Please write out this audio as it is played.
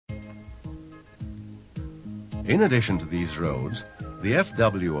In addition to these roads, the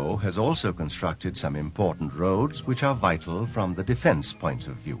FWO has also constructed some important roads which are vital from the defense point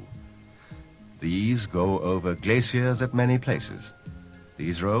of view. These go over glaciers at many places.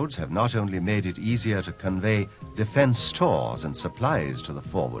 These roads have not only made it easier to convey defense stores and supplies to the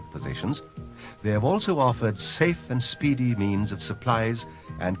forward positions, they have also offered safe and speedy means of supplies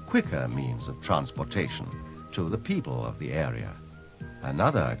and quicker means of transportation to the people of the area.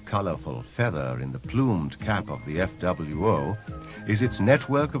 Another colorful feather in the plumed cap of the FWO is its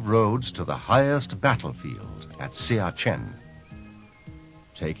network of roads to the highest battlefield at Siachen.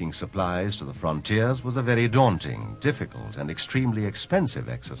 Taking supplies to the frontiers was a very daunting, difficult, and extremely expensive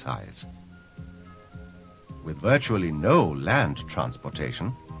exercise. With virtually no land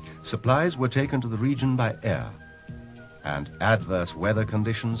transportation, supplies were taken to the region by air, and adverse weather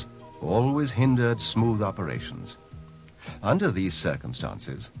conditions always hindered smooth operations. Under these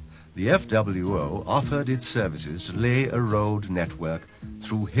circumstances, the FWO offered its services to lay a road network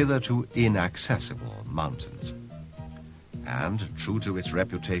through hitherto inaccessible mountains. And, true to its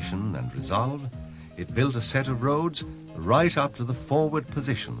reputation and resolve, it built a set of roads right up to the forward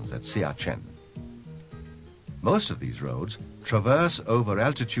positions at Siachen. Most of these roads traverse over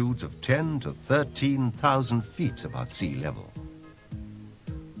altitudes of 10 to 13,000 feet above sea level.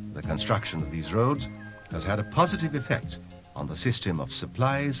 The construction of these roads has had a positive effect on the system of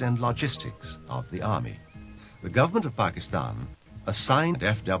supplies and logistics of the army. The government of Pakistan assigned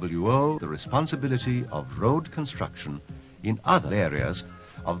FWO the responsibility of road construction in other areas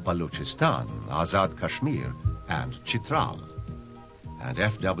of Balochistan, Azad Kashmir, and Chitral. And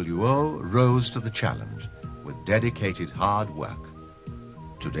FWO rose to the challenge with dedicated hard work.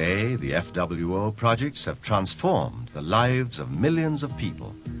 Today, the FWO projects have transformed the lives of millions of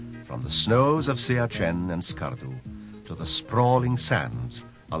people from the snows of Siachen and Skardu to the sprawling sands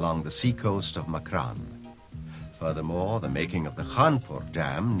along the seacoast of Makran. Furthermore, the making of the Khanpur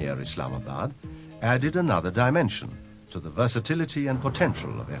Dam near Islamabad added another dimension to the versatility and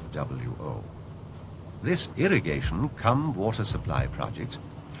potential of FWO. This irrigation cum water supply project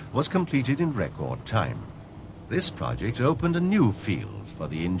was completed in record time. This project opened a new field for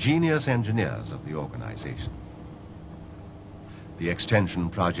the ingenious engineers of the organization. The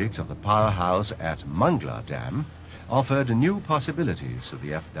extension project of the powerhouse at Mangla Dam offered new possibilities to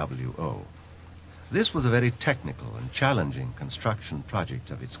the FWO. This was a very technical and challenging construction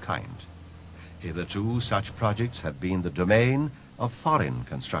project of its kind. Hitherto, such projects had been the domain of foreign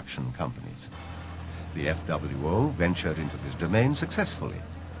construction companies. The FWO ventured into this domain successfully,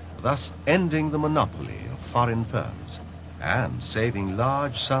 thus ending the monopoly of foreign firms and saving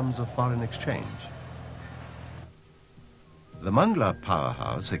large sums of foreign exchange. The Mangla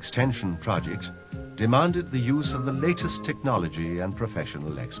Powerhouse extension project demanded the use of the latest technology and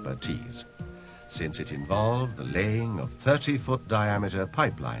professional expertise, since it involved the laying of 30-foot diameter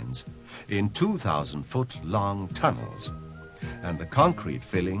pipelines in 2,000-foot long tunnels and the concrete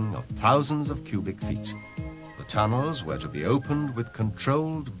filling of thousands of cubic feet. The tunnels were to be opened with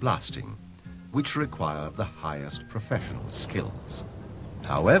controlled blasting, which required the highest professional skills.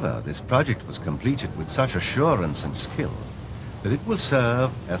 However, this project was completed with such assurance and skill that it will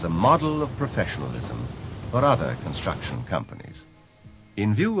serve as a model of professionalism for other construction companies.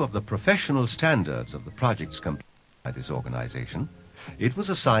 In view of the professional standards of the projects completed by this organization, it was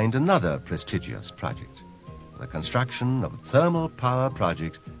assigned another prestigious project, the construction of a thermal power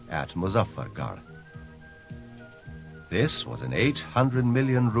project at Muzaffargarh. This was an 800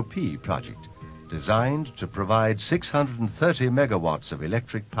 million rupee project designed to provide 630 megawatts of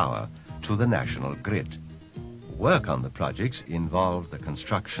electric power to the national grid. Work on the project involved the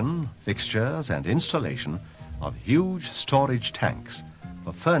construction, fixtures, and installation of huge storage tanks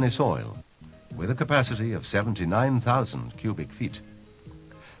for furnace oil with a capacity of 79,000 cubic feet.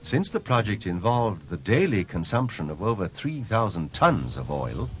 Since the project involved the daily consumption of over 3,000 tons of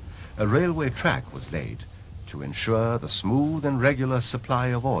oil, a railway track was laid to ensure the smooth and regular supply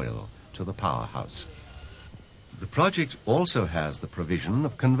of oil to the powerhouse. The project also has the provision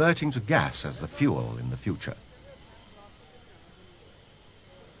of converting to gas as the fuel in the future.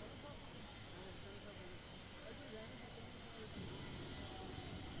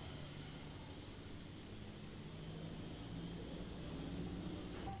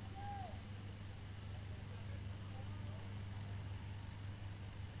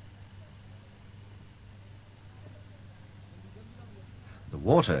 The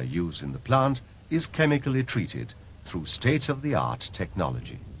water used in the plant is chemically treated through state-of-the-art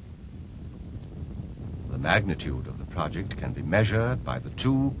technology. The magnitude of the project can be measured by the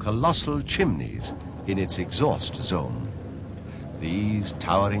two colossal chimneys in its exhaust zone. These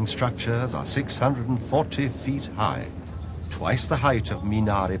towering structures are 640 feet high, twice the height of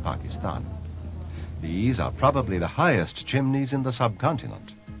Minar-e Pakistan. These are probably the highest chimneys in the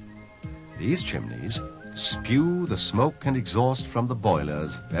subcontinent. These chimneys spew the smoke and exhaust from the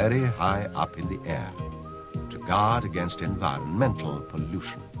boilers very high up in the air to guard against environmental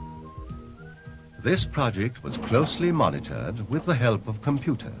pollution. This project was closely monitored with the help of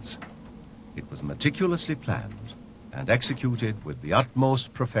computers. It was meticulously planned and executed with the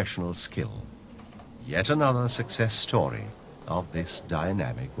utmost professional skill. Yet another success story of this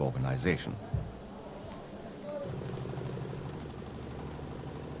dynamic organization.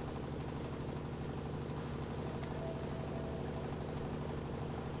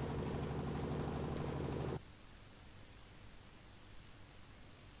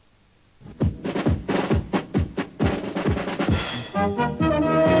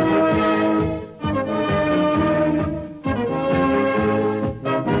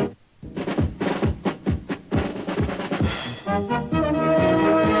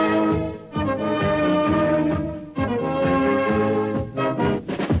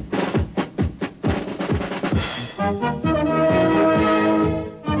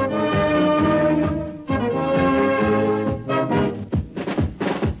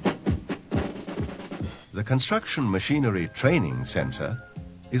 The Construction Machinery Training Center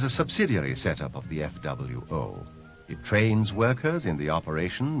is a subsidiary setup of the FWO. It trains workers in the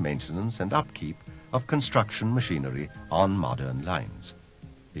operation, maintenance and upkeep of construction machinery on modern lines.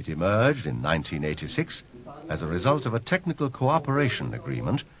 It emerged in 1986 as a result of a technical cooperation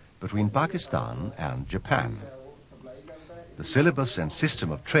agreement between Pakistan and Japan. The syllabus and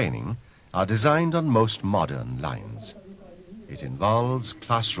system of training are designed on most modern lines. It involves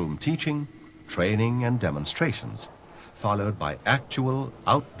classroom teaching, training and demonstrations, followed by actual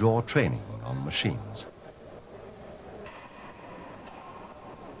outdoor training on machines.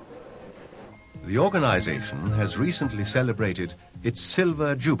 The organization has recently celebrated its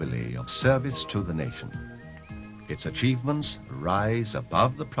silver jubilee of service to the nation. Its achievements rise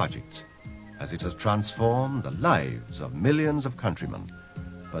above the projects as it has transformed the lives of millions of countrymen,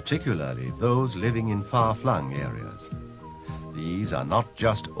 particularly those living in far-flung areas. These are not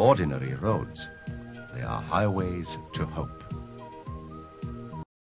just ordinary roads, they are highways to hope.